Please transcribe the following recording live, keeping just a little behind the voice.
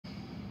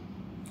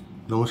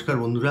নমস্কার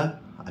বন্ধুরা,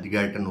 আজকে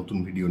একটা নতুন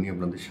ভিডিও নিয়ে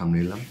আপনাদের সামনে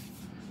এলাম।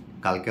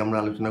 কালকে আমরা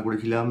আলোচনা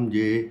করেছিলাম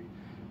যে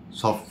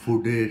সফট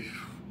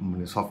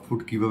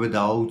ফুড কীভাবে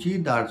দেওয়া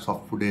উচিত আর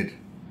সফট ফুডের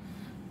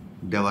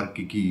দেওয়ার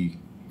কী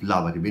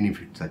লাভ আছে,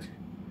 বেনিফিটস আছে,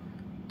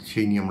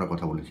 সেই নিয়ে আমরা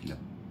কথা বলেছিলাম।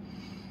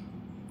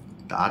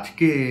 তা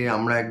আজকে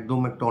আমরা একদম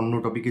একটা অন্য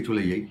টপিকে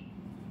চলে যাই।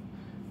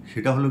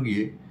 সেটা হলো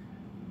গিয়ে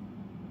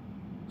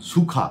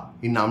সুখা।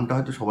 এই নামটা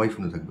হয়তো সবাই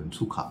শুনে থাকবেন,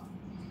 সুখা,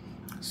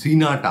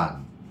 সিনা টান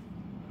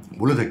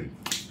বলে থাকি,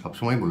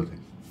 সবসময় বলে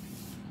থাকি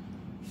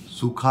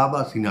সুখা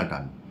বা সিনা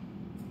টান।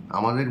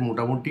 আমাদের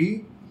মোটামুটি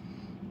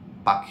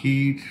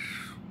পাখির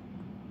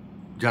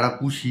যারা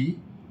পুষি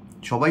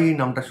সবাই এই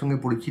নামটার সঙ্গে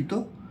পরিচিত,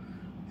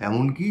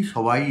 এমনকি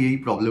সবাই এই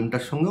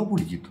প্রবলেমটার সঙ্গেও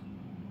পরিচিত।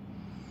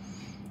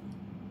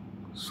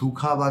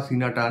 সুখা বা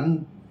সিনা টান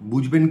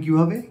বুঝবেন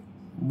কিভাবে?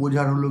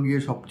 বোঝার হলো গিয়ে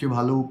সবচেয়ে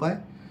ভালো উপায়,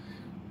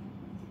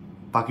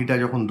 পাখিটা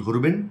যখন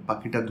ধরবেন,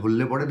 পাখিটা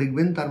ধরলে পরে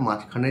দেখবেন তার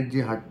মাঝখানের যে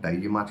হাড়টা, এই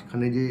যে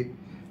মাঝখানে যে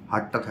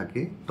হাড়টা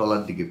থাকে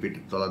তলার দিকে,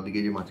 পেটের তলার দিকে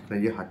যে মাঝখানে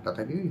যে হাড়টা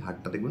থাকে, এই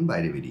হাড়টা দেখবেন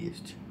বাইরে বেরিয়ে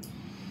এসছে।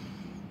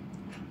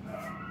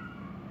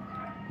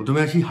 প্রথমে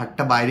আসি,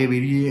 হাড়টা বাইরে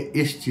বেরিয়ে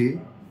এসছে,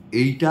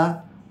 এইটা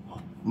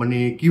মানে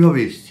কিভাবে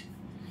এসছে?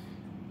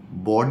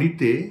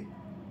 বডিতে,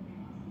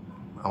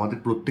 আমাদের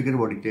প্রত্যেকের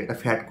বডিতে একটা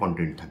ফ্যাট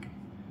কন্টেন্ট থাকে,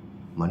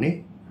 মানে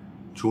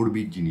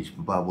চর্বির জিনিস,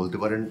 বা বলতে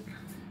পারেন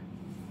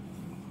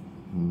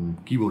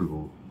কি বলবো,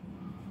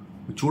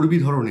 চর্বি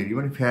ধরনেরই,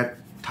 মানে ফ্যাট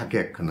থাকে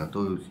একখানা। তো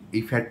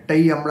এই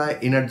ফ্যাটটাই আমরা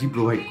এনার্জি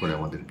প্রোভাইড করে,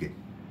 আমাদেরকে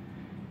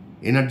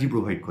এনার্জি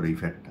প্রোভাইড করে এই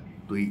ফ্যাটটা।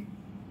 তো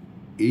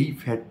এই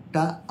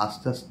ফ্যাটটা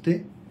আস্তে আস্তে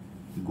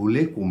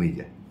গলে কমে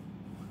যায়,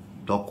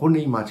 তখন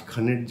এই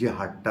মাঝখানের যে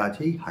হাড়টা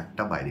আছে, এই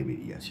হাড়টা বাইরে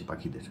বেরিয়ে আসে।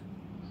 পাখিদের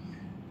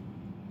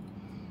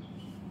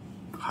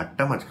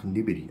হাড়টা মাঝখান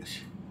দিয়ে বেরিয়ে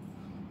আসে,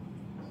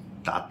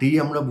 তাতেই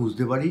আমরা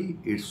বুঝতে পারি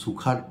এর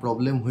সুখার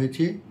প্রবলেম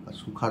হয়েছে, বা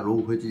সুখা রোগ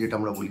হয়েছে, যেটা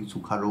আমরা বলি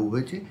সুখা রোগ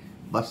হয়েছে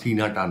বা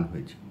সিনা টান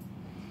হয়েছে।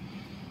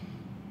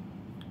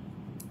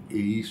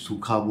 এই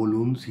সুখা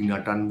বলুন, সিনা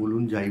টান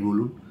বলুন, যাই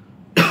বলুন,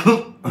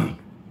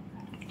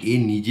 এ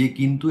নিজে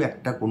কিন্তু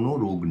একটা কোনো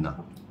রোগ না।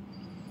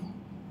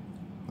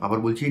 আবার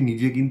বলছি,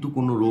 নিজে কিন্তু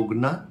কোনো রোগ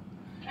না,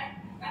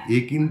 এ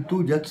কিন্তু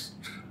জাস্ট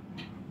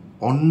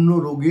অন্য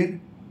রোগের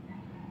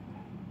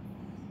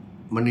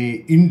মানে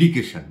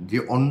ইন্ডিকেশন, যে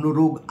অন্য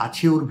রোগ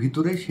আছে ওর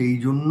ভিতরে, সেই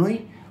জন্যই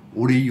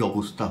ওর এই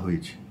অবস্থা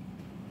হয়েছে।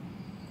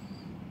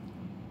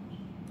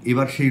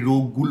 এবার সেই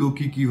রোগগুলো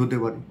কি হতে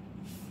পারে?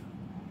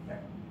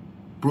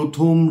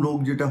 প্রথম রোগ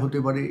যেটা হতে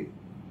পারে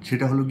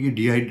সেটা হলো গিয়ে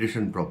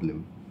ডিহাইড্রেশন প্রবলেম।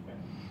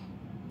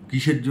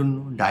 কিসের জন্য?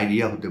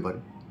 ডায়রিয়া হতে পারে,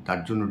 তার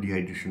জন্য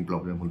ডিহাইড্রেশন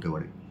প্রবলেম হতে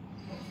পারে।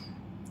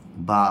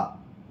 বা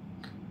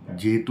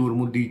যেহেতু ওর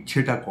মধ্যে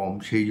ইচ্ছেটা কম,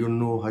 সেই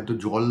জন্য হয়তো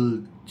জল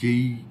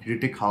যেই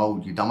রেটে খাওয়া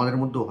উচিত, আমাদের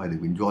মধ্যেও হয়,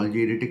 দেখবেন জল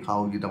যেই রেটে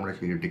খাওয়া উচিত আমরা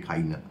সেই রেটে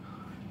খাই না,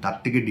 তার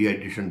থেকে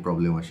ডিহাইড্রেশন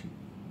প্রবলেম আসে।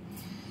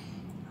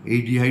 এই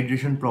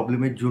ডিহাইড্রেশন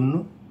প্রবলেমের জন্য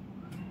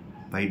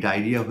বা এই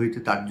ডায়রিয়া হয়েছে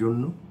তার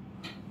জন্য,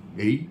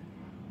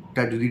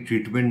 এইটা যদি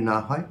ট্রিটমেন্ট না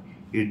হয়,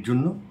 এর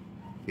জন্য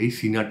এই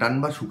সিনা টান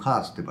বা সুখা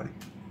আসতে পারে,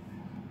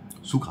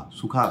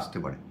 সুখা আসতে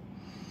পারে।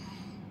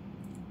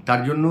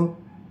 তার জন্য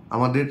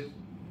আমাদের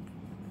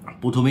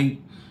প্রথমেই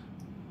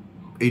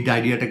এই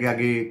ডায়রিয়াটাকে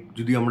আগে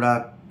যদি আমরা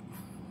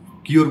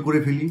কিওর করে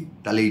ফেলি,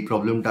 তাহলে এই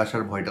প্রবলেমটা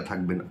আসার ভয়টা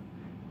থাকবে না।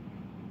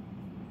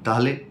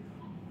 তাহলে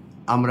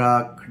আমরা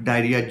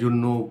ডায়রিয়ার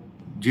জন্য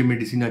যে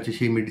মেডিসিন আছে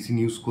সেই মেডিসিন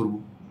ইউজ করব।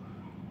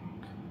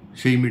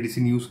 সেই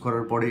মেডিসিন ইউজ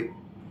করার পরে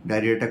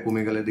ডায়রিয়াটা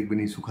কমে গেলে দেখবেন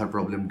এই সুখার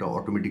প্রবলেমটা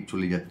অটোমেটিক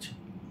চলে যাচ্ছে।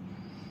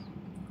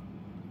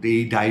 তো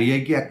এই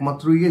ডায়রিয়ায় কি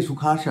একমাত্র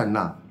সুখা আসার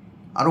না,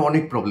 আরও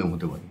অনেক প্রবলেম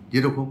হতে পারে।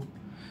 যেরকম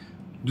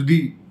যদি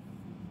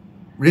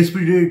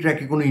রেসপিরেটরি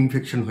ট্র্যাকে কোনো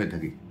ইনফেকশন হয়ে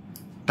থাকে,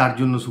 তার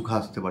জন্য সুখা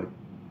আসতে পারে।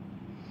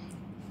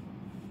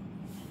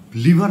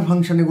 লিভার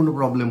ফাংশনে কোনো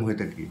প্রবলেম হয়ে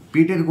থাকে,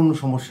 পেটের কোনো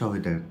সমস্যা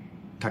হয়ে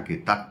থাকে,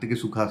 তার থেকে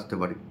সুখা আসতে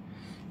পারে।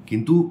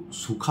 কিন্তু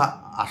সুখা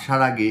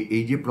আসার আগে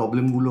এই যে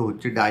প্রবলেমগুলো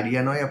হচ্ছে,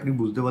 ডায়রিয়া নয়, আপনি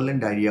বুঝতে পারলেন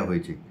ডায়রিয়া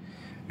হয়েছে,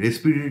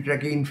 রেসপিরেটরি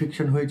ট্র্যাকে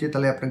ইনফেকশন হয়েছে,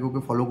 তাহলে আপনাকে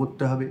ওকে ফলো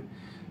করতে হবে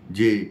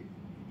যে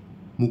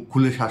মুখ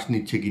খুলে শ্বাস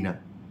নিচ্ছে কিনা,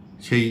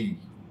 সেই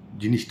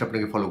জিনিসটা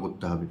আপনাকে ফলো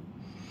করতে হবে।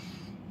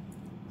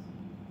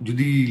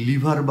 যদি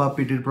লিভার বা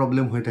পেটের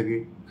প্রবলেম হয়ে থাকে,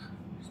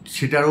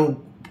 সেটারও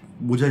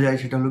বোঝা যায়,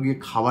 সেটা হলো গিয়ে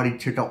খাবার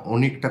ইচ্ছেটা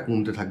অনেকটা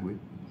কমতে থাকবে।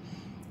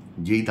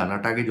 যেই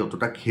দানাটা আগে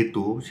যতটা খেত,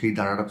 সেই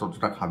দানাটা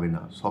ততটা খাবে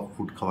না, সফট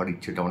ফুড খাবার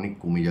ইচ্ছেটা অনেক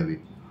কমে যাবে।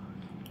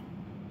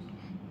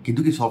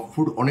 কিন্তু কি সফট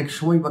ফুড অনেক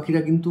সময়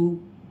পাখিরা কিন্তু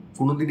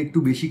কোনো দিন একটু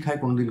বেশি খায়,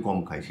 কোনো দিন কম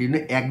খায়, সেই জন্য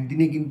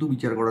একদিনে কিন্তু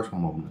বিচার করা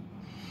সম্ভব না।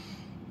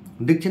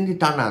 দেখছেন যে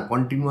টানা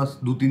কন্টিনিউয়াস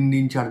 2-3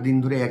 দিন 4 দিন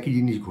ধরে একই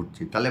জিনিস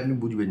ঘটছে, তাহলে আপনি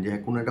বুঝবেন যে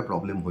হ্যাঁ, কোনো একটা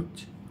প্রবলেম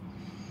হচ্ছে,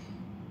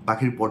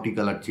 পাখির পটি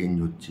কালার চেঞ্জ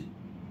হচ্ছে,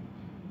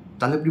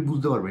 তাহলে আপনি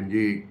বুঝতে পারবেন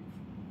যে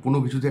কোনো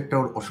কিছুতে একটা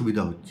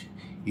অসুবিধা হচ্ছে।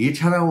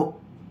 এছাড়াও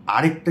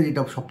আরেকটা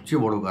যেটা সবচেয়ে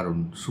বড় কারণ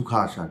সুখা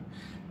আসার,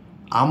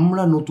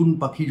 আমরা নতুন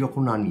পাখি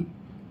যখন আনি,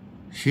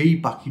 সেই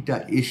পাখিটা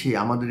এসে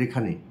আমাদের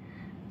এখানে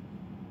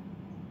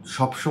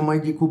সবসময়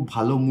যে খুব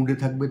ভালো মুডে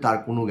থাকবে তার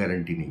কোনো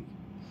গ্যারান্টি নেই।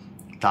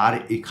 তার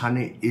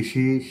এখানে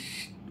এসে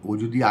ও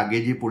যদি আগে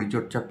যে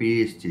পরিচর্যা পেয়ে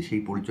এসছে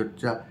সেই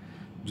পরিচর্যা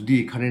যদি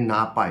এখানে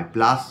না পায়,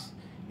 প্লাস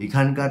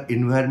এখানকার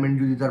এনভায়রনমেন্ট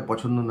যদি তার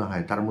পছন্দ না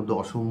হয়, তার মধ্যে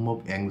অসম্ভব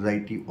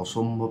অ্যাংজাইটি,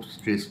 অসম্ভব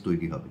স্ট্রেস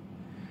তৈরি হবে।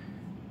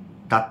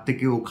 তার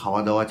থেকে ও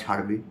খাওয়া দাওয়া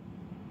ছাড়বে,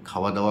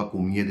 খাওয়া দাওয়া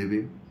কমিয়ে দেবে।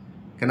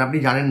 কেন আপনি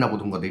জানেন না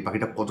প্রথম কথা এই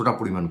পাখিটা কতটা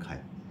পরিমাণ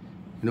খায়,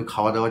 কিন্তু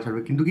খাওয়া দাওয়া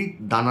ছাড়বে। কিন্তু কি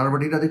দানার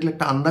বাটিটা দেখলে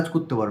একটা আন্দাজ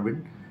করতে পারবেন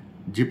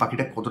যে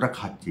পাখিটা কতটা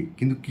খাচ্ছে।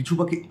 কিন্তু কিছু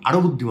পাখি আরও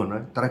বুদ্ধিমান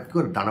হয়, তারা কী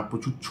করে দানা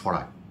প্রচুর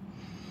ছড়ায়।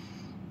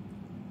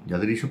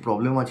 যাদের এইসব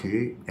প্রবলেম আছে,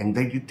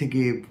 অ্যাংজাইটির থেকে,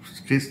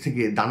 স্ট্রেস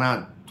থেকে দানা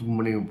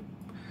মানে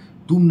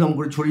দুমদাম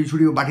করে ছড়িয়ে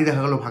ছড়িয়ে বাটি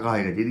দেখা গেলো ফাঁকা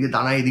হয়ে গেছে, এদিকে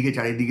দানা এদিকে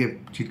চারিদিকে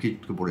ছিটকে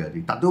ছিটকে পড়ে আছে,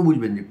 তাতেও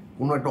বুঝবেন যে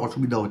কোনো একটা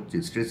অসুবিধা হচ্ছে,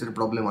 স্ট্রেসের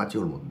প্রবলেম আছে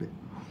ওর মধ্যে।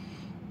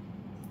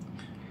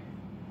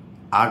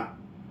 আর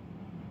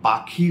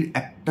পাখির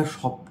একটা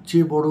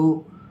সবচেয়ে বড়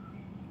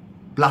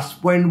প্লাস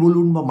পয়েন্ট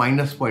বলুন বা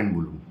মাইনাস পয়েন্ট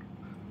বলুন,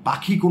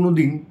 পাখি কোনো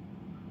দিন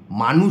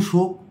মানুষ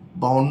হোক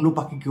বা অন্য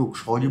পাখিকে হোক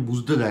সহজে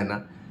বুঝতে দেয় না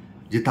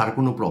যে তার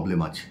কোনো প্রবলেম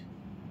আছে।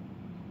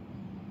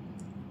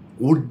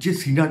 ওর যে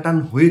সিনাটান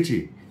হয়েছে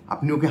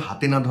আপনি ওকে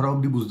হাতে না ধরা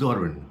অবধি বুঝতে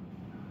পারবেন না,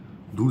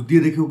 দূর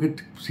দিয়ে দেখে ওকে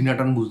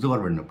সিনাটান বুঝতে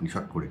পারবেন না আপনি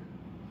শর্ট করে।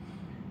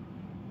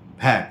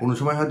 হ্যাঁ, কোনো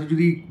সময় হয়তো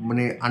যদি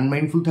মানে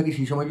আনমাইন্ডফুল থাকে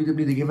সেই সময় যদি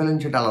আপনি দেখে ফেলেন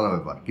সেটা আলাদা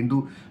ব্যাপার, কিন্তু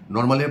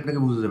নর্মালি আপনাকে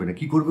বুঝতে দেবে না।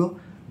 কী করবে?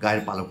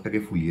 গায়ের পালকটাকে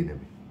ফুলিয়ে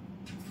নেবে,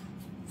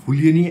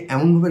 ফুলিয়ে নিয়ে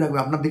এমনভাবে রাখবে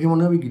আপনার দেখে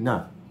মনে হবে কি না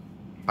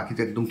পাখি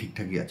তো একদম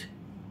ঠিকঠাকই আছে।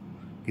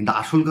 কিন্তু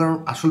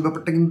আসল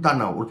ব্যাপারটা কিন্তু তা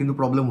না, ওর কিন্তু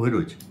প্রবলেম হয়ে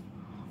রয়েছে,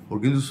 ওর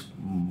কিন্তু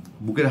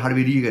বুকের হাড়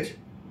বেরিয়ে গেছে,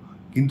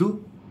 কিন্তু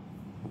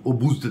ও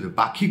বুঝতে দেবে।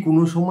 পাখি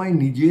কোনো সময়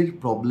নিজের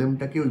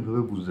প্রবলেমটাকে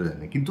ওইভাবে বুঝতে দেয়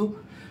না। কিন্তু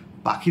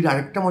পাখির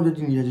আরেকটা মজার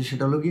জিনিস আছে,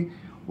 সেটা হলো কি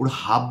ওর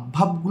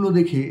হাবভাবগুলো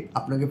দেখে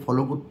আপনাকে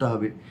ফলো করতে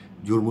হবে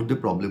যে ওর মধ্যে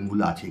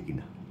প্রবলেমগুলো আছে কি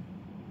না।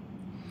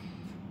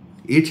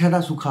 এছাড়া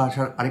সুখা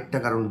আসার আরেকটা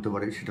কারণ হতে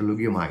পারে, সেটা হলো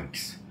গিয়ে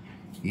মাইটস,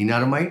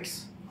 ইনার মাইটস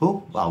হোক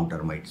বা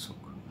আউটার মাইটস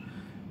হোক।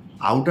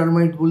 আউটার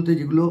মাইট বলতে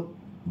যেগুলো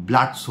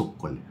ব্লাড সোক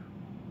করে,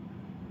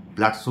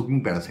 ব্লাড সোকিং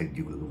প্যারাসাইট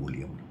যেগুলোকে বলি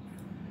আমরা,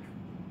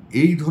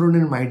 এই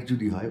ধরনের মাইট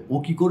যদি হয় ও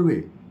কী করবে,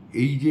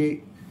 এই যে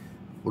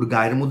ওর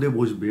গায়ের মধ্যে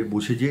বসবে,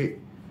 বসে যে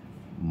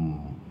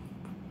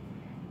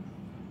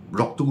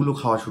রক্তগুলো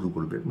খাওয়া শুরু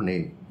করবে, মানে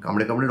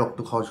কামড়ে কামড়ে রক্ত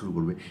খাওয়া শুরু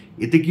করবে,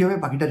 এতে কী হবে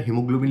পাখিটার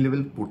হিমোগ্লোবিন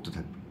লেভেল পড়তে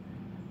থাকবে,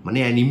 মানে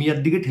অ্যানিমিয়ার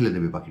দিকে ঠেলে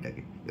দেবে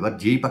পাখিটাকে। এবার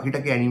যেই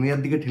পাখিটাকে অ্যানিমিয়ার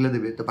দিকে ঠেলে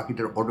দেবে তো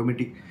পাখিটার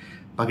অটোমেটিক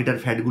পাখিটার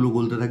ফ্যাটগুলো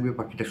গলতে থাকবে,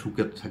 পাখিটা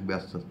শুকাতে থাকবে,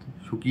 আস্তে আস্তে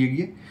শুকিয়ে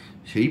গিয়ে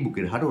সেই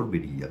বুকের হাড় ওর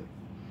বেরিয়ে যাবে।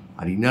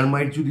 আর ইনার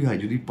মাইট যদি হয়,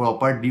 যদি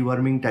প্রপার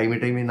ডিওয়ার্মিং টাইমে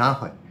টাইমে না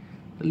হয়,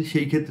 তাহলে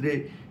সেই ক্ষেত্রে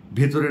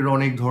ভেতরের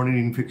অনেক ধরনের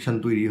ইনফেকশান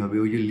তৈরি হবে।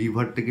 ওই যে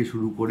লিভার থেকে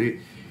শুরু করে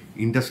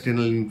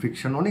ইন্টেস্টাইনাল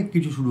ইনফেকশান অনেক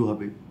কিছু শুরু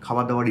হবে,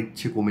 খাওয়া দাওয়ার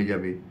ইচ্ছে কমে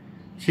যাবে,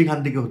 সেখান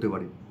থেকে হতে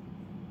পারে।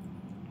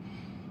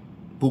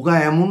 পোকা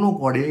এমনও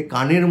করে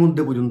কানের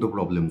মধ্যে পর্যন্ত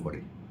প্রবলেম করে,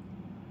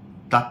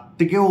 তার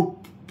থেকেও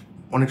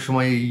অনেক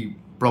সময় এই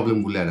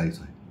প্রবলেমগুলো অ্যারাইজ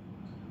হয়।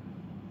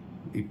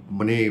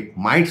 মানে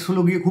মাইটস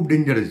হলো গিয়ে খুব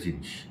ডেঞ্জারাস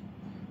জিনিস,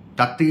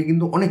 তার থেকে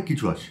কিন্তু অনেক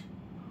কিছু আসে।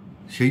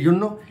 সেই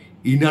জন্য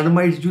ইনার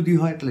মাইটস যদি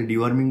হয় তাহলে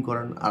ডিওয়ার্মিং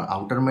করান, আর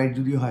আউটার মাইট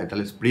যদি হয়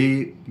তাহলে স্প্রে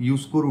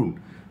ইউজ করুন,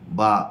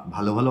 বা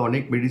ভালো ভালো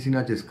অনেক মেডিসিন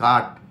আছে,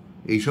 স্কার্ট,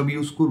 এইসব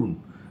ইউজ করুন,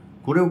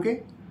 করে ওকে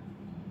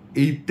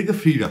এই থেকে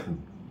ফ্রি রাখুন।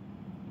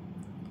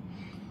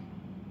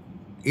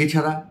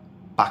 এছাড়া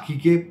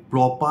পাখিকে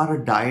প্রপার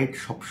ডায়েট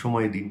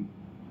সবসময় দিন,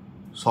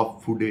 সফট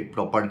ফুডে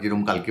প্রপার,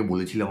 যেরকম কালকে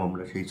বলেছিলাম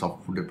আমরা, সেই সফট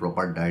ফুডে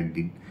প্রপার ডায়েট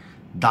দিন।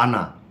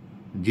 দানা,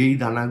 যেই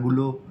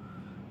দানাগুলো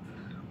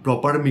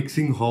প্রপার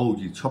মিক্সিং হওয়া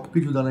উচিত সব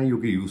কিছু দানাই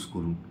ওকে ইউজ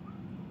করুন।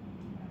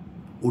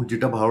 ওর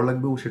যেটা ভালো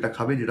লাগবে ও সেটা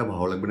খাবে, যেটা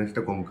ভালো লাগবে না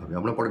সেটা কম খাবে।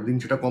 আমরা পরের দিন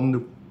সেটা কম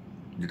দেবো,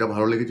 যেটা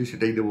ভালো লেগেছে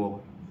সেটাই দেবো।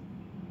 আবার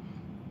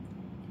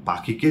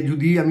পাখিকে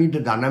যদি আমি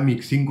দানা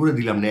মিক্সিং করে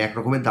দিলাম না, এক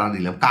রকমের দানা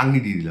দিলাম, কাংনি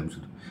দিয়ে দিলাম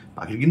শুধু,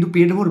 পাখির কিন্তু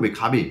পেট ভরবে,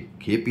 খাবে,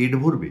 খেয়ে পেট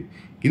ভরবে,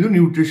 কিন্তু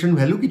নিউট্রিশন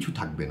ভ্যালু কিছু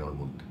থাকবে না ওর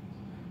মধ্যে।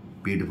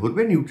 পেট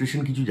ভরবে,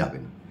 নিউট্রিশন কিছু যাবে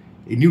না।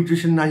 এই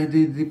নিউট্রিশন না যেতে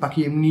যেতে পাখি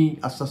এমনি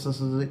আস্তে আস্তে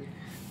আস্তে আস্তে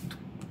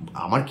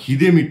আমার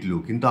খিদে মিটলো,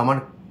 কিন্তু আমার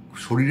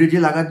শরীরে যে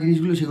লাগার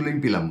জিনিসগুলো সেগুলো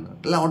আমি পেলাম না,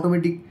 তাহলে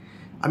অটোমেটিক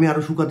আমি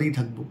আরও শুকাতেই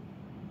থাকবো।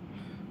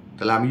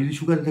 তাহলে আমি যদি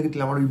শুকাতে থাকি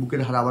তাহলে আমার ওই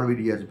বুকের হাড় আবার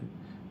বেরিয়ে আসবে।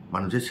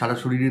 মানুষের সারা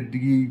শরীরের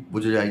দিকেই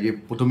বোঝা যায় যে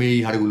প্রথমে এই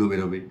হাড়গুলো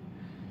বেরোবে,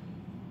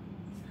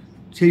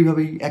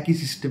 সেইভাবেই একই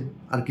সিস্টেম,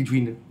 আর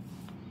কিছুই না।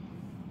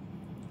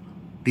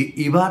 তো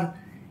এবার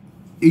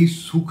এই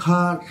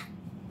সুখার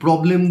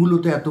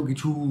প্রবলেমগুলোতে এত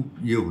কিছু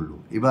হলো,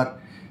 এবার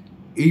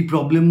এই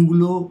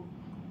প্রবলেমগুলো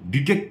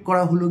ডিটেক্ট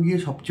করা হলো গিয়ে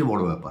সবচেয়ে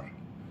বড় ব্যাপার।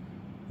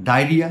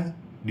 ডায়রিয়া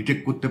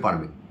ডিটেক্ট করতে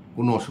পারবেন,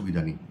 কোনো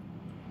অসুবিধা নেই।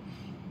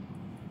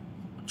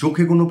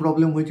 চোখে কোনো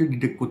প্রবলেম হয়েছে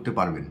ডিটেক্ট করতে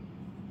পারবেন,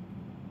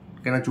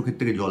 কেন চোখের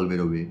থেকে জল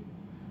বেরোবে,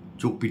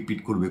 চোখ পিটপিট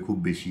করবে খুব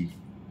বেশি।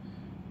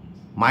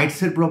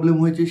 মাইটসের প্রবলেম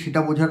হয়েছে সেটা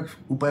বোঝার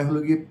উপায় হলো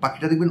গিয়ে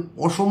পাখিটা দেখবেন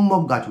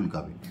অসম্ভব গা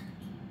চুলকাবে,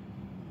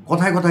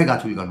 কথায় কথায় গা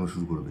চুলকানো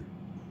শুরু করবে।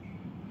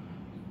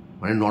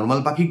 মানে নর্মাল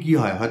পাখি কী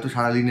হয়, হয়তো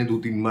সারাদিনে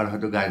 2-3 বার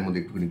হয়তো গায়ের মধ্যে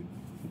একটুখানি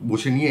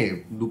বসে নিয়ে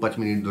 2-5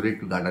 মিনিট ধরে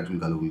একটু গাটা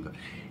চুলকালো,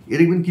 এ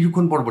দেখবেন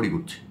কিছুক্ষণ পরপরই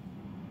করছে।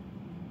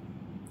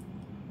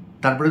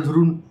 তারপরে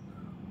ধরুন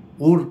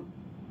ওর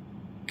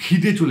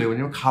খিদে চলে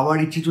গেছে, খাওয়ার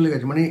ইচ্ছে চলে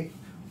গেছে, মানে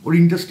ওর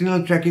ইন্টেস্টিনাল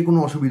ট্র্যাকে কোনো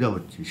অসুবিধা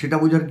হচ্ছে, সেটা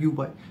বোঝার কী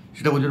উপায়?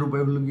 সেটা বোঝার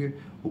উপায় হলো গিয়ে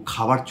ও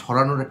খাবার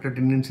ছড়ানোর একটা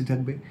টেন্ডেন্সি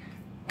থাকবে।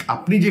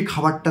 আপনি যে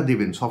খাবারটা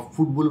দেবেন, সফট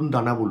ফুড বলুন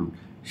দানা বলুন,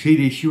 সেই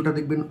রেশিওটা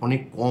দেখবেন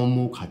অনেক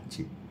কমও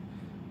খাচ্ছে।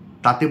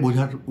 তাতে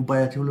বোঝার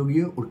উপায় আছে হলো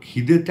গিয়ে ওর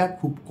খিদেটা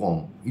খুব কম,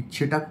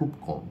 ইচ্ছেটা খুব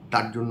কম,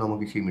 তার জন্য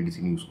আমাকে সেই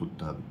মেডিসিন ইউজ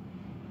করতে হবে।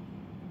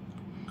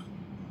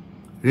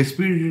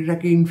 রেসপিরেটরি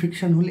ট্র্যাকে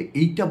ইনফেকশান হলে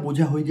এইটা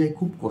বোঝা হয়ে যায়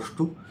খুব কষ্ট।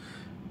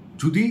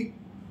 যদি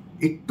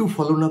একটু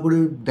ফলো না করে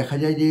দেখা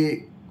যায় যে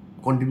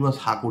কন্টিনিউয়াস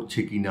হা করছে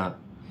কি না,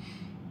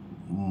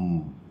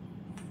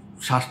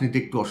 শ্বাস নিতে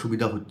একটু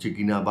অসুবিধা হচ্ছে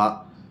কি না, বা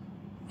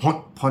ফট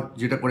ফট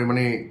যেটা করে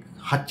মানে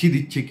হাঁচি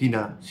দিচ্ছে কি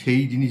না,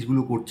 সেই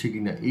জিনিসগুলো করছে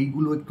কি না,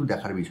 এইগুলো একটু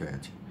দেখার বিষয়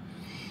আছে।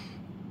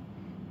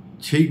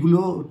 সেইগুলো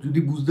যদি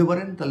বুঝতে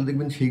পারেন তাহলে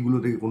দেখবেন সেইগুলো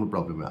থেকে কোনো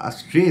প্রবলেম নেই। আর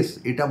স্ট্রেস,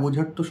 এটা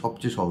বোঝার তো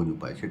সবচেয়ে সহজ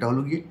উপায়, সেটা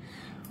হলো গিয়ে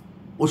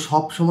ও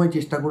সব সময়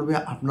চেষ্টা করবে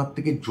আপনার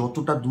থেকে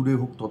যতটা দূরে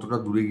হোক ততটা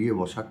দূরে গিয়ে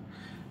বসার,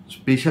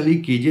 স্পেশালি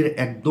কেজের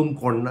একদম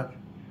কর্নার,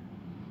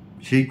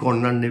 সেই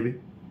কর্নার নেবে,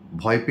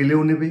 ভয়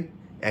পেলেও নেবে,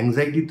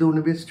 অ্যাংজাইটিতেও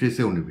নেবে,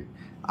 স্ট্রেসেও নেবে।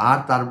 আর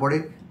তারপরে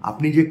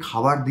আপনি যে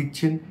খাবার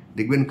দিচ্ছেন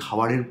দেখবেন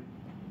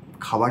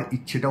খাবার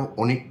ইচ্ছেটাও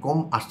অনেক কম,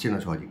 আসছে না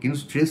সহজে, কিন্তু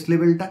স্ট্রেস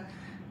লেভেলটা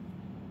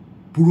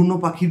পুরনো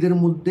পাখিদের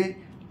মধ্যে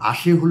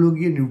আসে হলো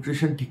গিয়ে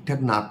নিউট্রিশন ঠিকঠাক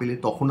না পেলে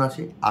তখন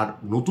আসে, আর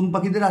নতুন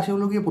পাখিদের আসে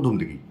হলো গিয়ে প্রথম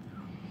থেকেই।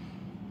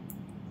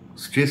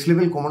 স্ট্রেস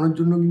লেভেল কমানোর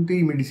জন্য কিন্তু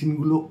এই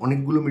মেডিসিনগুলো,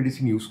 অনেকগুলো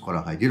মেডিসিন ইউজ করা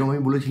হয়। যেরকম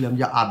আমি বলেছিলাম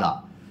যে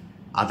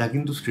আদা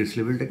কিন্তু স্ট্রেস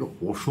লেভেলটাকে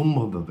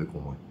অসম্ভবভাবে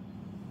কমায়।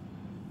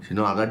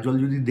 সেজন্য আদার জল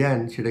যদি দেন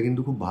সেটা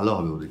কিন্তু খুব ভালো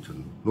হবে ওদের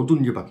জন্য, নতুন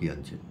যে পাখি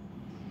আনছে।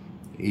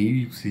 এই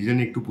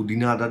সিজনে একটু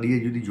পুদিনা আদা দিয়ে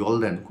যদি জল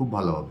দেন খুব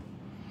ভালো হবে।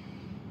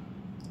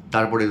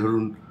 তারপরে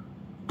ধরুন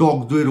টক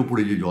দইয়ের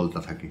ওপরে যে জলটা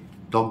থাকে,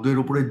 টক দইয়ের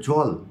ওপরে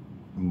জল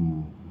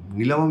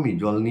নিলাম আমি,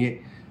 জল নিয়ে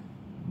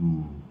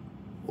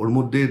ওর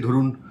মধ্যে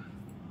ধরুন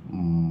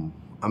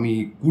আমি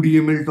 20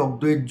 ml টক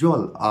দইয়ের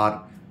জল আর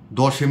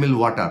 10 ml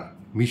ওয়াটার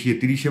মিশিয়ে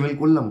 30 ml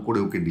করলাম, করে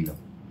ওকে দিলাম,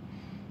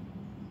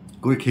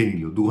 করে খেয়ে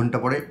নিল। 2 ঘন্টা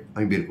পরে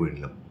আমি বের করে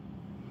নিলাম।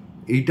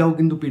 এইটাও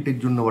কিন্তু পেটের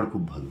জন্য আবার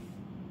খুব ভালো।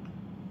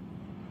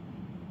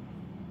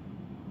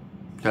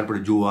 তারপরে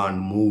জোয়ান,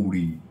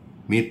 মৌরি,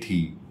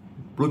 মেথি,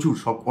 প্রচুর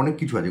সব অনেক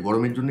কিছু আছে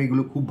গরমের জন্য,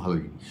 এগুলো খুব ভালো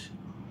জিনিস।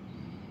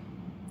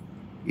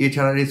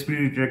 এছাড়া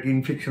রেসপিরেটরি ট্র্যাকে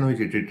ইনফেকশন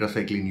হয়েছে,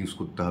 টেট্রাসাইক্লিন ইউজ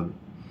করতে হবে,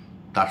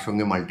 তার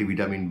সঙ্গে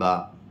মাল্টিভিটামিন বা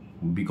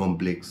বি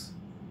কমপ্লেক্স।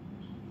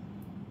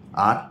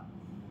 আর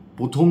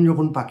প্রথম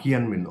যখন পাখি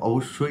আনবেন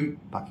অবশ্যই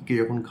পাখিকে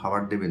যখন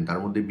খাবার দেবেন তার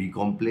মধ্যে বি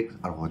কমপ্লেক্স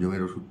আর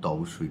হজমের ওষুধটা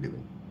অবশ্যই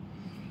দেবেন।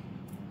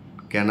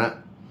 কেন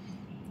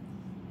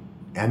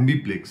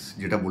অ্যাম্বিপ্লেক্স,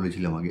 যেটা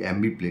বলেছিলাম আগে,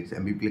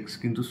 অ্যাম্বিপ্লেক্স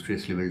কিন্তু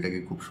স্ট্রেস লেভেলটাকে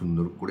খুব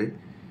সুন্দর করে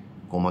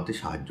কমাতে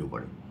সাহায্য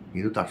করে,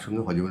 কিন্তু তার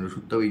সঙ্গে হজমের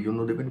ওষুধটাও এই জন্য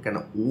দেবেন কেন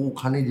ও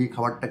ওখানে যে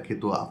খাবারটা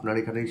খেত, আপনার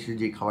এখানে এসে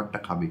যে খাবারটা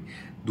খাবে,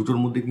 দুটোর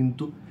মধ্যে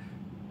কিন্তু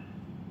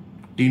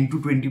 10 to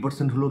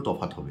 20% হলেও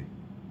তফাৎ হবে।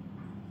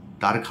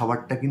 তার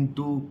খাবারটা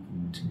কিন্তু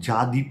যা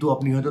দিত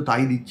আপনি হয়তো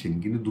তাই দিচ্ছেন,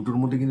 কিন্তু দুটোর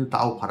মধ্যে কিন্তু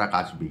তাও ফারাক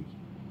আসবেই।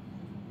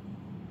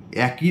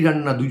 একই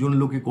রান্না দুজন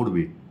লোকে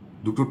করবে,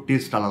 দুটোর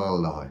টেস্ট আলাদা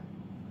আলাদা হয়।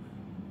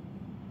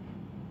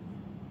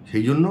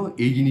 সেই জন্য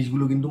এই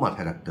জিনিসগুলো কিন্তু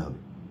মাথায় রাখতে হবে।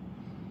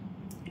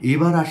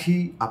 এবার আসি,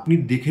 আপনি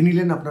দেখে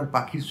নিলেন আপনার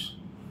পাখির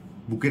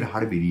বুকের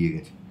হাড় বেরিয়ে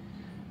গেছে,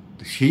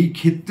 তো সেই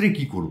ক্ষেত্রে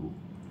কি করব?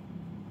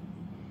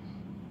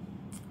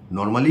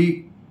 নর্মালি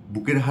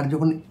বুকের হাড়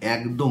যখন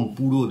একদম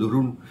পুরো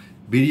ধরুন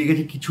বেরিয়ে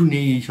গেছে, কিছু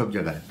নেই এই সব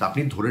জায়গায়, তা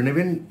আপনি ধরে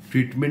নেবেন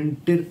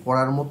ট্রিটমেন্টের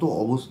করার মতো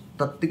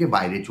অবস্থার থেকে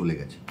বাইরে চলে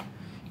গেছে।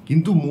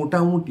 কিন্তু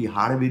মোটামুটি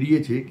হাড়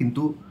বেরিয়েছে,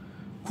 কিন্তু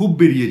খুব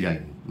বেরিয়ে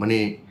যায়নি, মানে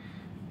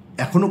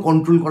এখনও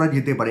কন্ট্রোল করা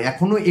যেতে পারে,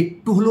 এখনও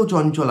একটু হলেও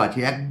চঞ্চল আছে,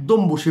 একদম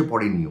বসে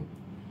পড়েনিও।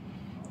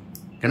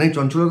 কেন এই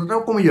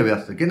চঞ্চলতাটাও কমে যাবে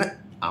আস্তে, কেন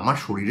আমার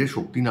শরীরে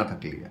শক্তি না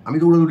থাকলে আমি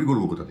দৌড়াদৌড়ি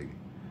করবো কোথা থেকে?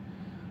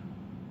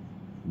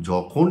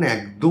 যখন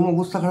একদম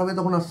অবস্থা খারাপ হবে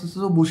তখন আস্তে আস্তে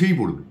তো বসেই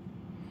পড়বে,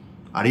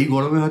 আর এই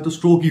গরমে হয়তো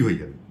স্ট্রোকই হয়ে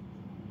যাবে।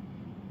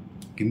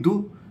 কিন্তু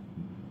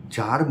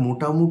যার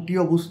মোটামুটি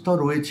অবস্থা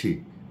রয়েছে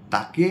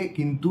তাকে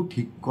কিন্তু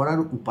ঠিক করার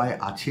উপায়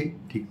আছে,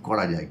 ঠিক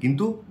করা যায়।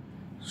 কিন্তু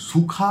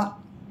সুখা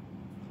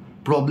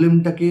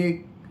প্রবলেমটাকে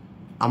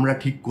আমরা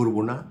ঠিক করব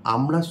না,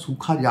 আমরা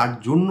সুখা যার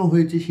জন্য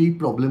হয়েছে সেই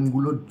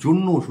প্রবলেমগুলোর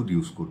জন্য ওষুধ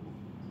ইউজ করব।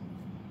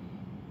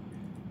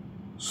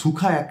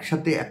 সুখা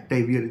একসাথে একটা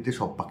এভিয়ারিতে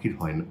সব পাখির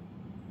হয় না,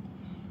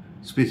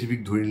 স্পেসিফিক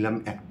ধরে নিলাম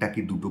একটা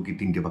কি দুটো কি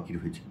তিনটে পাখির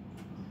হয়েছে।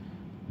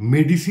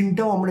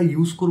 মেডিসিনটাও আমরা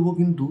ইউজ করব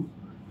কিন্তু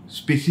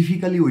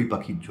স্পেসিফিক্যালি ওই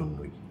পাখির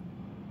জন্যই।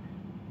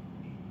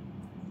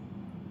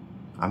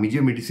 আমি যে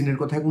মেডিসিনের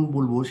কথা এখন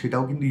বলবো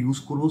সেটাও কিন্তু ইউজ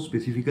করবো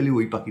স্পেসিফিক্যালি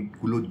ওই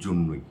পাখিগুলোর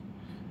জন্যই।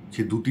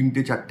 সে 2, 3,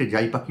 4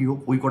 যাই পাখি হোক,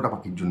 ওই কটা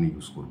পাখির জন্য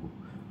ইউজ করব,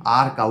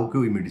 আর কাউকে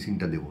ওই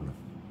মেডিসিনটা দেবো না।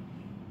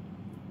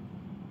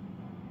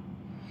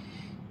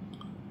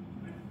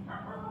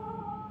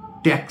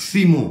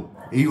 ট্যাক্সিমো,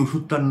 এই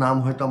ওষুধটার নাম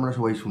হয়তো আমরা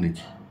সবাই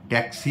শুনেছি,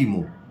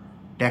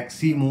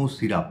 ট্যাক্সিমো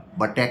সিরাপ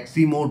বা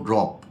ট্যাক্সিমো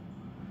ড্রপ।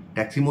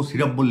 ট্যাক্সিমো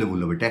সিরাপ বললে ভুল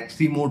হবে,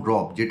 ট্যাক্সিমো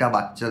ড্রপ, যেটা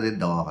বাচ্চাদের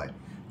দেওয়া হয়,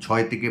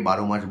 6 থেকে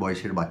 12 মাস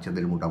বয়সের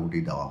বাচ্চাদের মোটামুটি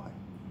দেওয়া হয়।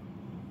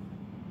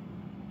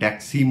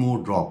 ট্যাক্সিমো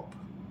ড্রপ।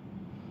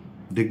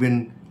 দেখবেন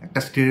একটা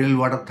স্টেরাইল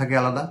ওয়াটার থাকে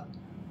আলাদা,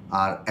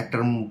 আর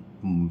একটার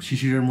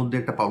শিশিরের মধ্যে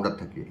একটা পাউডার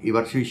থাকে।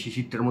 এবার সেই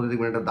শিশিরটার মধ্যে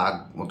দেখবেন একটা দাগ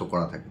মতো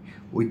করা থাকে,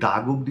 ওই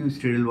দাগ অবধি ওই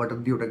স্টেরাইল ওয়াটার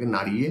দিয়ে ওটাকে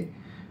নাড়িয়ে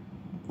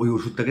ওই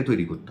ওষুধটাকে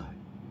তৈরি করতে হয়।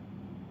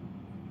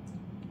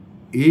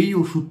 এই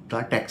ওষুধটা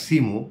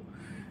ট্যাক্সিমো,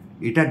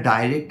 এটা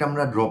ডাইরেক্ট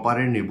আমরা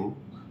ড্রপারে নেব,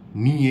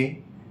 নিয়ে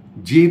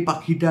যে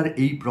পাখিটার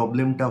এই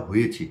প্রবলেমটা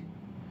হয়েছে,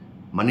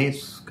 মানে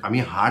আমি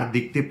হাড়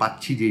দেখতে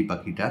পাচ্ছি যেই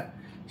পাখিটার,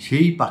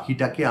 সেই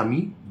পাখিটাকে আমি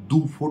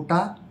 2 ফোঁটা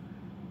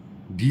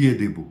দিয়ে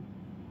দেব।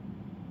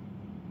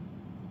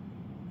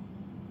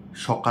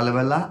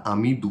 সকালবেলা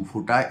আমি 2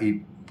 ফোঁটা এই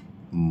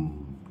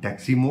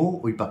ট্যাক্সিমো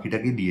ওই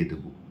পাখিটাকে দিয়ে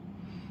দেব।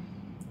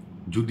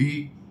 যদি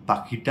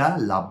পাখিটা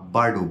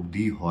লাভবার্ড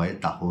অবধি হয়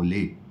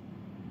তাহলে,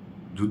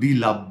 যদি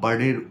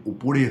লাভবার্ডের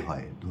উপরে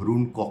হয়,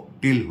 ধরুন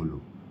ককটেল হলো,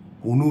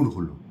 কনুর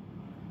হলো,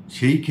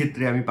 সেই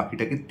ক্ষেত্রে আমি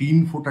পাখিটাকে 3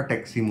 ফোঁটা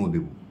ট্যাক্সিমো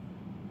দেব।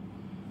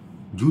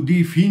 যদি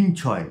ফিঞ্চ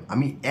হয়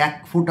আমি 1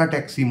 ফোঁটা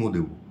ট্যাক্সিমো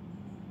দেব।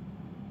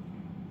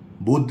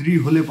 বদ্রি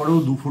হলে পরেও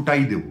 2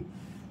 ফোঁটাই দেব।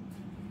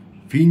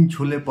 ফিঞ্চ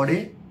হলে পরে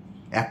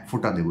 1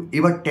 ফোঁটা দেব।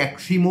 এবার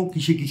ট্যাক্সিমো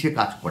কিসে কিসে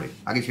কাজ করে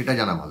আগে সেটা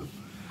জানা ভালো।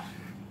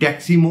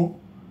 ট্যাক্সিমো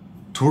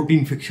থ্রোট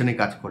ইনফেকশনে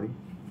কাজ করে,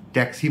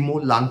 ট্যাক্সিমো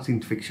লাংস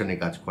ইনফেকশনে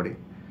কাজ করে,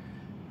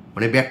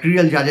 মানে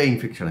ব্যাকটেরিয়াল যা যা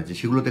ইনফেকশন আছে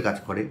সেগুলোতে কাজ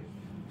করে।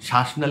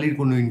 শ্বাসনালীর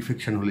কোনো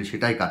ইনফেকশন হলে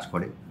সেটাই কাজ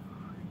করে,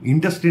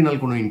 ইন্টেস্টিনাল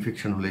কোনো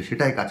ইনফেকশন হলে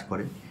সেটাই কাজ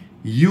করে,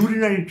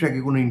 ইউরিনারি ট্র্যাকে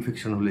কোনো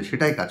ইনফেকশন হলে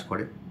সেটাই কাজ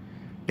করে।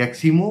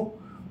 ট্যাক্সিমো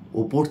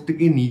ওপর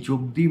থেকে নিচ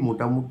অবধি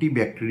মোটামুটি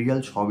ব্যাকটেরিয়াল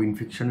সব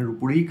ইনফেকশনের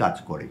উপরেই কাজ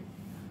করে।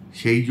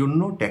 সেই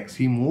জন্য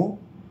ট্যাক্সিমো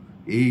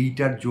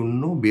এইটার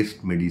জন্য বেস্ট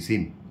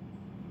মেডিসিন।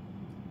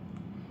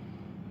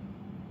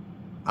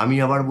 আমি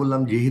আবার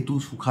বললাম, যেহেতু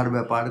সুখার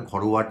ব্যাপার,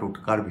 ঘরোয়া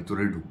টোটকার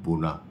ভিতরে ঢুকবো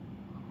না।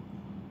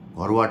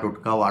 ঘরোয়া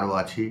টোটকাও আরও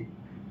আছে,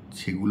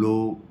 সেগুলো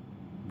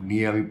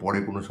নিয়ে আমি পরে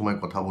কোনো সময়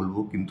কথা বলবো,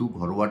 কিন্তু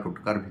ঘরোয়া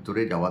টোটকার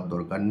ভিতরে যাওয়ার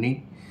দরকার নেই।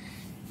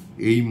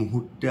 এই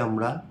মুহূর্তে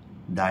আমরা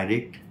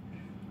ডাইরেক্ট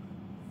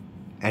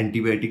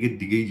অ্যান্টিবায়োটিকের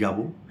দিকেই যাব,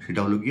 সেটা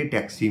হলো গিয়ে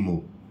ট্যাক্সিমো।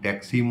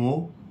 ট্যাক্সিমো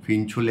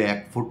ফিঞ্চ হলে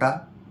 1 ফোঁটা,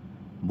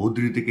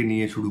 বদ্রি থেকে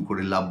নিয়ে শুরু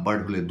করে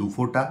লাভবার্ড হলে 2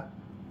 ফোঁটা,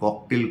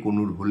 ককটেল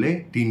কনুর হলে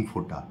 3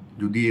 ফোঁটা।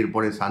 যদি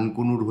এরপরে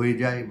সানকনুর হয়ে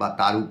যায় বা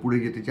তার উপরে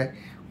যেতে চায়,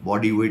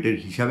 বডি ওয়েটের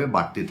হিসাবে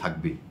বাড়তে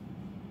থাকবে।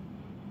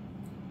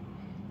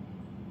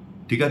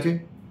 ঠিক আছে?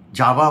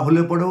 জাভা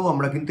হলে পরেও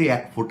আমরা কিন্তু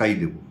 1 ফোঁটাই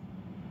দেব।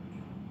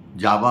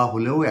 জাভা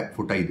হলেও 1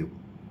 ফোঁটাই দেব।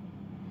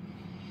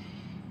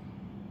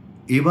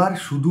 এবার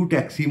শুধু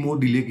ট্যাক্সিমো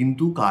দিলে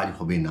কিন্তু কাজ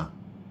হবে না।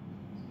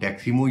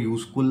 ট্যাক্সিমো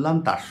ইউজ করলাম,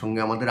 তার সঙ্গে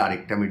আমাদের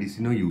আরেকটা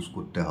মেডিসিনও ইউজ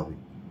করতে হবে।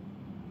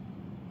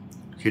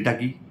 সেটা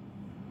কি?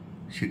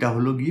 সেটা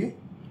হলো গিয়ে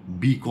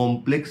B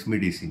complex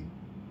medicine.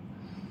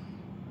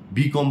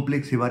 B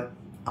complex এবার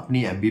আপনি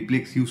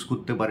অ্যাম্বিপ্লেক্স ইউজ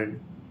করতে পারেন।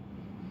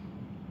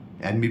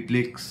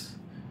 অ্যাম্বিপ্লেক্স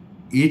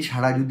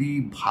এছাড়া যদি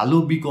ভালো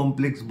বি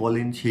কমপ্লেক্স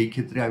বলেন, সেই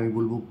ক্ষেত্রে আমি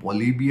বলবো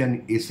পলিবিয়ান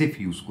এসএফ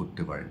ইউজ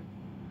করতে পারেন।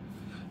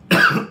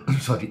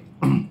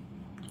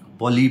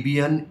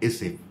 পলিবিয়ান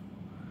এসএফ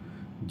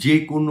যে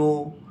কোনো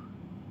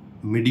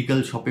মেডিকেল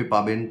শপে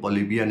পাবেন।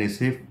 পলিবিয়ান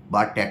এসএফ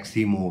বা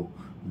ট্যাক্সিমো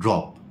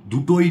ড্রপ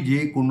দুটোই যে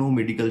কোনো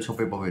মেডিকেল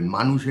শপে পাবেন।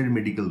 মানুষের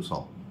medical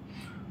shop,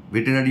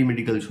 veterinary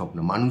medical shop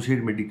না, মানুষের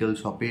মেডিকেল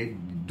শপে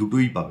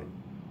দুটোই পাবেন।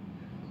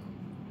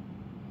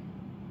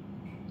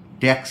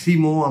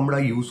 ট্যাক্সিমো আমরা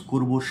ইউজ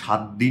করব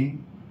 7 দিন,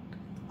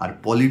 আর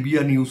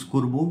পলিবিয়ান ইউজ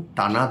করব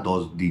টানা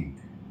 10 দিন।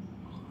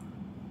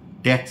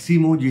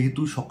 ট্যাক্সিমো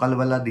যেহেতু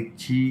সকালবেলা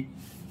দিচ্ছি,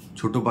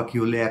 ছোট পাখি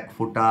হলে 1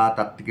 ফোঁটা,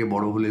 তার থেকে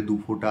বড় হলে 2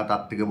 ফোঁটা,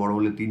 তার থেকে বড়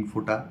হলে 3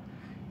 ফোঁটা।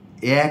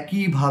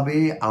 একইভাবে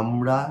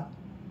আমরা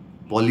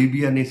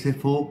পলিবিয়ান এসএফ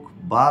হোক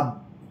বা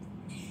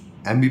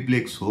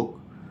অ্যাম্বিপ্লেক্স হোক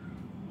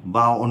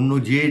বা অন্য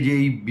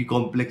যেই বি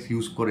কমপ্লেক্স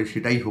ইউজ করে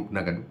সেটাই হোক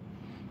না কেন,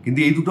 কিন্তু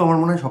এই দুটো আমার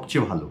মনে হয়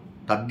সবচেয়ে ভালো।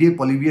 তার দিয়ে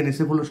পলিবিয়ান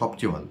এসএফ হলো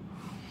সবচেয়ে ভালো।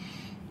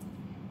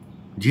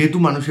 যেহেতু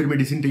মানুষের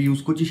মেডিসিনটা ইউজ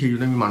করছি সেই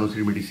জন্য আমি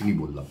মানুষের মেডিসিনই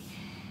বললাম।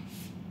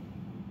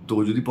 তো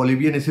যদি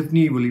পলিবিয়ান এসএফ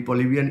নিয়েই বলি,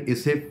 পলিবিয়ান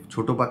এসএফ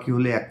ছোট পাখি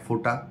হলে 1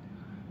 ফোঁটা,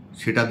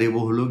 সেটা দেবো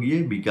হলো গিয়ে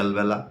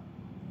বিকালবেলা,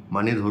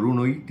 মানে ধরুন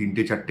ওই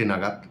 3টে-4টে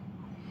নাগাদ।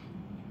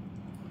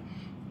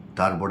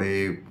 তারপরে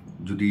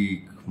যদি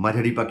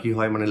মাঝারি পাখি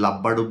হয়, মানে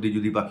লাভবার্ড অবধি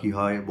যদি পাখি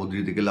হয়,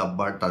 বদ্রি থেকে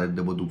লাভবার্ড, তাদের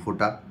দেবো 2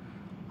 ফোঁটা,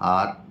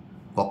 আর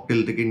ককটেল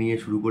থেকে নিয়ে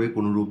শুরু করে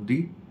কোনুর অবধি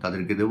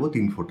তাদেরকে দেবো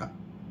 3 ফোঁটা।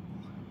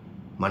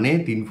 মানে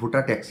 3 ফোঁটা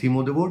ট্যাক্সিমো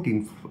দেবো, 3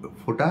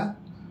 ফোঁটা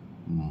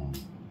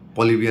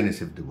পলিবিয়ান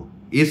এসএফ দেবো।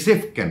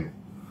 এসএফ কেন?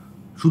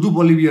 শুধু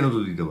পলিবিয়ানও তো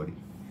দিতে পারি।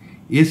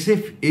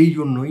 এসএফ এই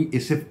জন্যই,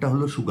 এসএফটা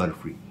হলো সুগার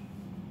ফ্রি,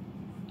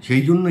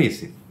 সেই জন্য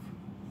এসএফ।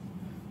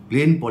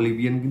 প্লেন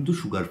পলিবিয়ান কিন্তু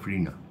সুগার ফ্রি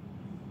না,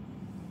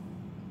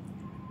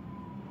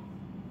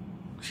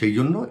 সেই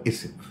জন্য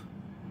এসএফ,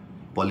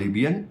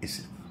 পলিবিয়ান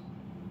এসএফ।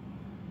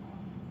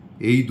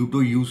 এই দুটো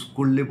ইউজ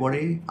করলে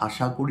পরে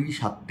আশা করি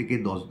 7 থেকে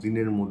 10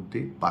 দিনের মধ্যে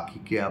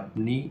পাখিকে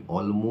আপনি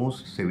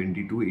অলমোস্ট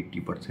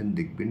 70-80%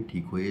 দেখবেন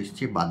ঠিক হয়ে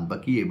এসছে। বাদ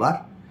বাকি এবার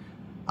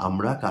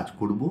আমরা কাজ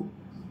করব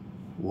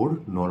ওর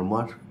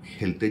নর্মাল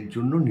হেলথের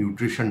জন্য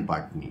নিউট্রিশন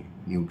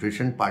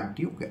পার্ট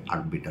নিয়ে ওকে আর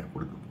বেটার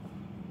করে দেবো।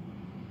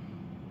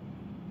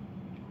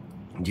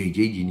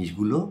 যেই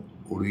জিনিসগুলো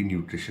ওর ওই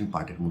নিউট্রিশন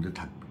পার্টের মধ্যে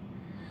থাকবে,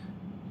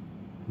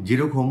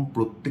 যেরকম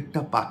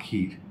প্রত্যেকটা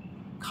পাখির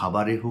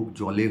খাবারে হোক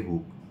জলে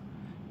হোক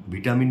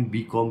vitamin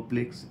B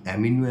complex,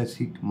 amino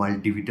acid,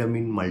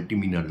 multivitamin,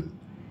 multimineral,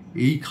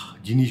 এই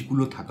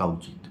জিনিসগুলো থাকা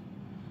উচিত।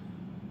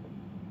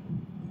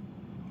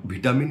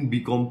 Vitamin B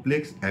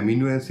complex,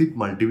 amino acid,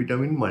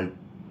 multivitamin,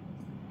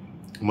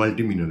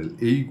 multimineral,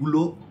 এইগুলো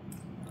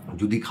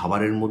যদি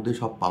খাবারের মধ্যে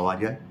সব পাওয়া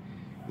যায়,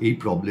 এই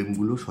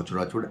প্রবলেমগুলো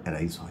সচরাচর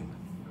অ্যারাইজ হয় না।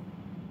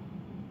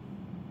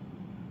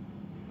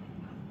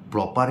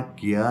 প্রপার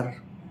কেয়ার,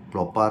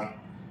 প্রপার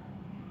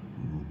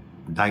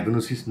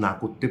ডায়াগনোসিস না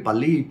করতে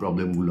পারলেই এই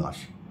প্রবলেমগুলো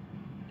আসে।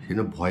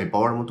 সেজন্য ভয়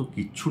পাওয়ার মতো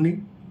কিচ্ছু নেই।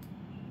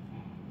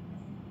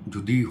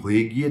 যদি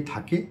হয়ে গিয়ে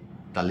থাকে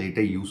তাহলে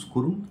এটা ইউজ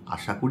করুন,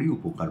 আশা করি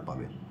উপকার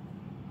পাবেন।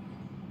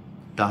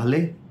 তাহলে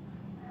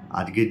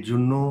আজকের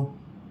জন্য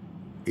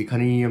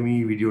এখানেই আমি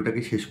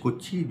ভিডিওটাকে শেষ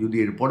করছি। যদি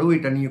এরপরেও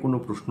এটা নিয়ে কোনো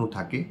প্রশ্ন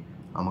থাকে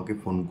আমাকে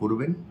ফোন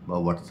করবেন বা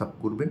হোয়াটসঅ্যাপ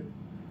করবেন,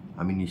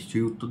 আমি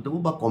নিশ্চয়ই উত্তর দেবো,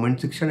 বা কমেন্ট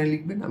সেকশানে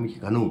লিখবেন, আমি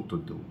সেখানেও উত্তর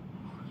দেবো।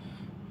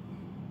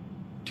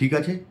 ঠিক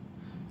আছে?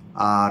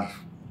 আর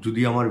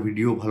যদি আমার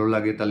ভিডিও ভালো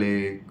লাগে তাহলে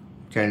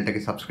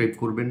চ্যানেলটাকে সাবস্ক্রাইব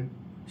করবেন,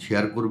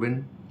 শেয়ার করবেন,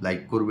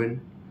 লাইক করবেন,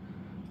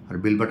 আর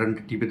বেল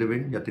বাটনটা টিপে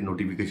দেবেন যাতে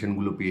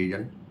নোটিফিকেশানগুলো পেয়ে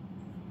যান।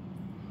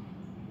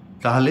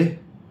 তাহলে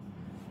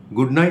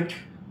গুড নাইট,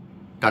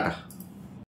 টাটা।